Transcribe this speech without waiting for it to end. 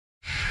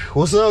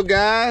What's up,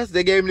 guys?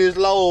 They gave me this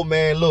load,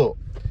 man. Look,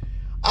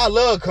 I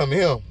love coming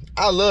here.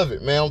 I love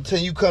it, man. I'm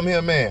telling you, come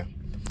here, man.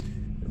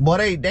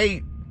 Boy,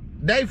 they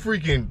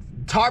freaking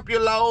tarp your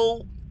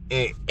load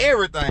and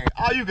everything.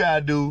 All you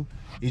gotta do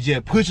is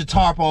just put your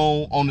tarp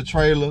on the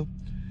trailer.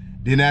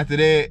 Then after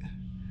that,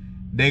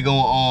 they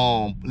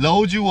gonna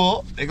load you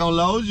up. They gonna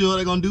load you up.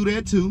 They gonna do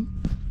that too.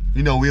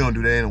 You know we don't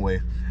do that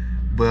anyway.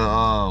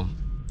 But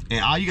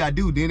and all you gotta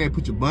do, then they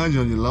put your bungee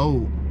on your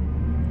load.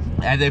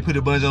 After they put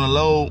the bungee on the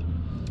load,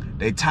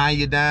 they tie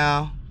you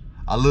down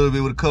a little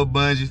bit with a couple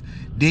bungees.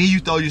 Then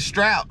you throw your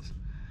straps,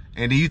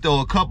 and then you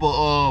throw a couple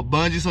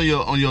bungees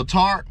on your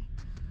tarp,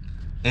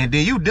 and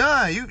then you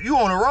done. You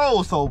on the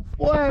road. So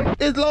boy,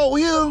 this load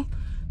here,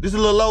 this is a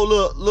little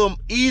load, little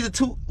easy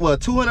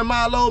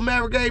 200-mile load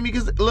Maverick gave me,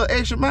 just a little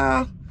extra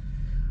mile.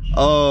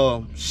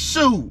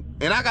 Shoot,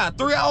 and I got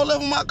 3 hours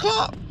left on my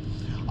clock.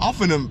 I'm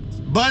finna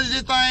bungee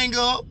this thing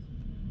up,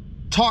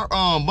 tarp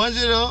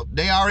bungee it up.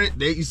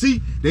 You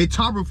see, they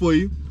tarp it for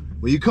you.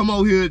 When you come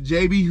over here at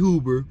JB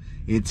Huber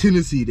in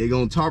Tennessee, they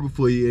gonna tarp it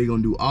for you. They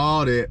gonna do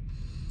all that.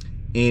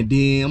 And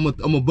then I'm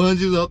gonna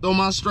bungee it up, throw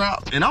my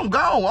strap, and I'm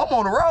gone. I'm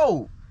on the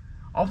road.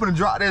 I'm finna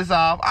drop this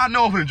off. I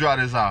know I'm finna drop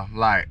this off.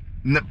 Like,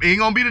 it ain't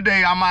gonna be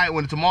today. I might,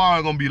 when tomorrow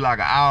it's gonna be like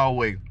an hour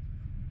away.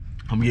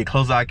 I'm gonna get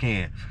close as I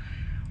can.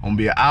 I'm gonna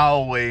be an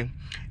hour away.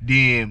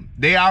 Then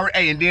they already,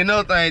 hey, and then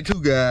another thing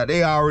too, guys,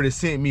 they already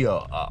sent me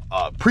a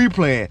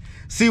pre-plan.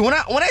 See, when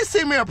they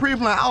sent me a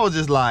pre-plan, I was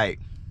just like,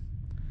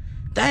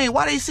 dang,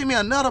 why they send me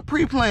another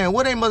pre-plan?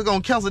 What, they must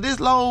gonna cancel this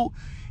load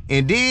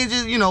and then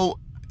just, you know,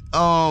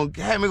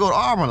 have me go to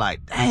Auburn?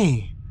 Like,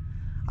 dang.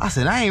 I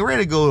said, I ain't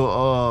ready to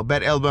go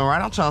back to Alabama,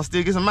 right? I'm trying to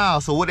still get some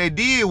miles. So what they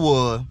did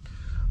was,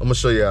 I'm gonna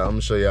show y'all.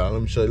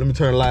 Let me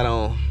turn the light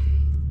on.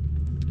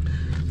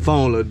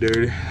 Phone a little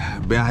dirty.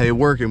 Been out here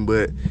working,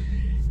 but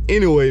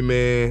anyway,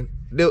 man,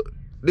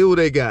 they what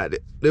they got.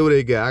 They what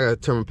they got. I gotta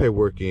turn my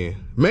paperwork in.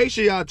 Make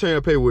sure y'all turn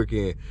your paperwork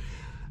in.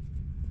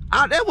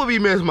 That would be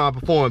messing my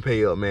performance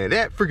pay up, man.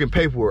 That freaking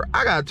paperwork,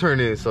 I gotta turn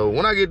in. So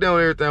when I get done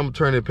with everything, I'm gonna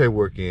turn the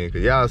paperwork in.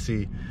 Cause y'all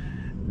see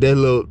that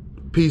little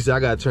piece, I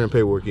gotta turn the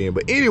paperwork in.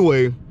 But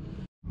anyway,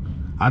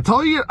 I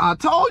told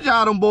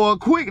y'all them boys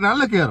quick. Now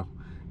look at them.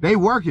 They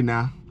working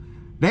now.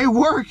 They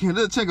working.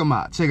 Look, check them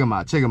out. Check them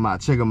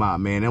out,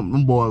 man.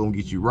 Them boys gonna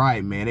get you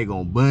right, man. They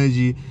gonna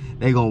bungee.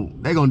 They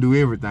gonna do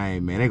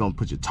everything, man. They gonna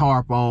put your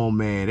tarp on,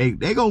 man.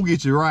 They gonna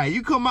get you right.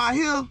 You come out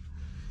here,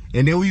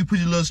 and then when you put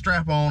your little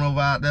strap on over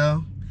out there,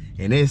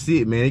 and that's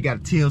it, man. They got a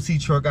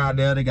TLC truck out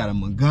there. They got a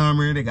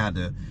Montgomery. They got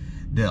the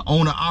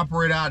owner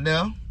operator out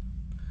there.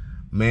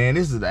 Man,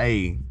 this is,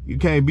 hey, you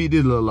can't beat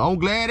this little load. I'm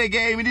glad they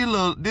gave me this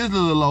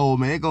little load,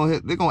 man.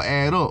 They gonna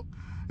add up.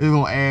 They're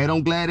gonna add.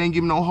 I'm glad they ain't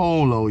give me no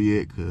home load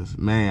yet, cause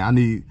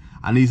man,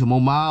 I need some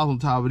more miles on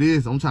top of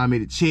this. I'm trying to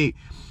make it check.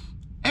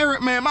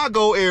 Eric, man, my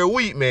goal every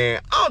week,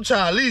 man, I'm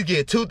trying to at least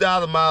get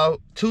 2,000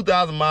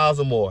 miles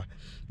or more.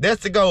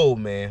 That's the goal,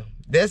 man.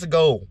 That's the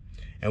goal.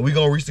 And we're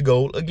gonna reach the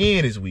goal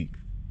again this week.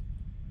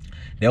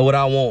 That's what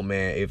I want,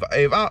 man. If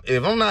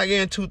I'm not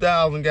getting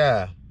 2,000,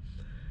 guys,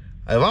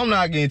 if I'm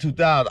not getting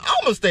 2,000,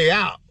 I'm gonna stay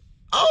out.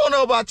 I don't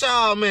know about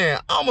y'all,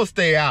 man. I'm gonna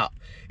stay out.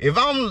 If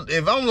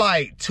I'm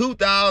like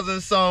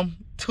 2,000 some,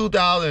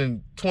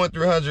 2,000,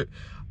 2,300,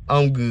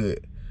 I'm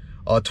good.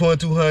 Or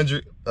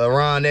 2,200,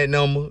 around that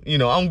number, you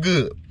know, I'm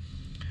good.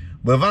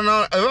 But if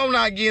I'm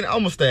not getting, I'm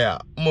gonna stay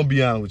out. I'm gonna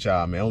be honest with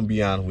y'all, man. I'm gonna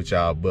be honest with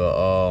y'all.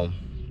 But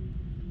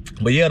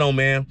yeah, though,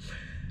 man.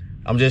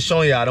 I'm just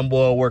showing y'all them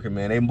boys working,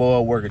 man. They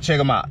boys working. Check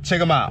them out. Check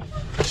them out.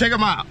 Check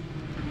them out.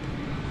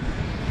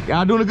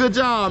 Y'all doing a good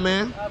job,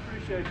 man. I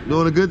appreciate you.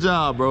 Doing a good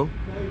job, bro.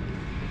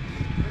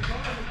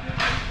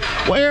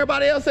 Where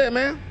everybody else at,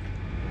 man?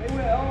 They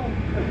went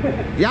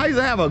home. Y'all used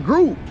to have a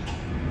group.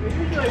 We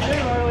usually do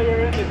earlier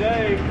in the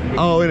day.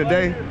 Oh, in the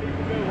day?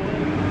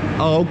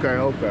 Oh,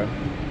 okay.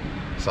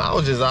 So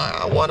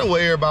I wonder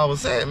where everybody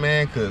was at,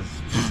 man, cause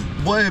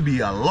boy, it'd be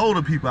a load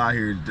of people out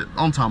here.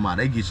 I'm talking about,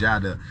 they get you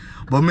out there.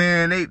 But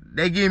man,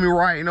 they get me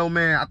right, you know,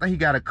 man. I think he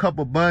got a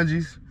couple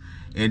bungees,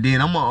 and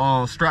then I'm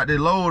gonna strap that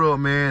load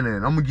up, man,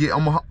 and I'm gonna get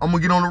on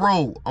the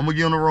road. I'm gonna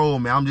get on the road,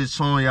 man. I'm just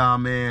showing y'all,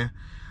 man,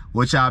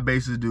 what y'all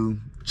basically do.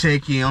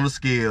 Check in on the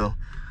scale.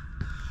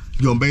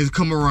 You're gonna basically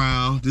come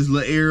around this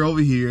little area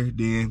over here,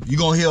 then you're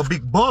gonna hear a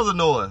big buzzer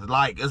noise,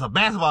 like it's a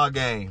basketball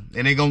game.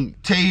 And they gonna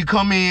tell you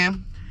come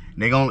in,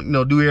 and they gonna, you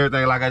know, do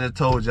everything like I just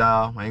told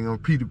y'all. I ain't gonna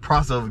repeat the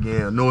process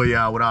again, annoy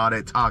y'all with all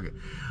that talking.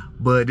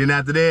 But then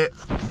after that,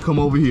 you come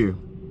over here.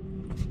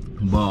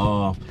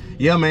 But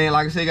yeah, man,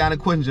 like I said, got any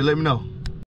questions, just let me know.